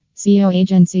SEO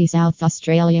Agency South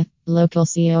Australia. Local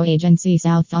SEO Agency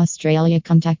South Australia.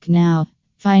 Contact now.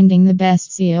 Finding the best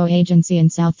SEO agency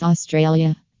in South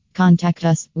Australia. Contact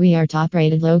us. We are top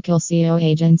rated local SEO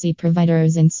agency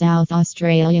providers in South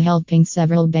Australia, helping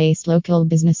several based local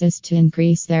businesses to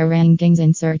increase their rankings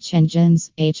in search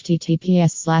engines.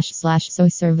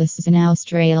 https://so services in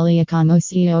Australia. Como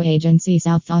SEO Agency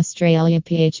South Australia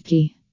PHP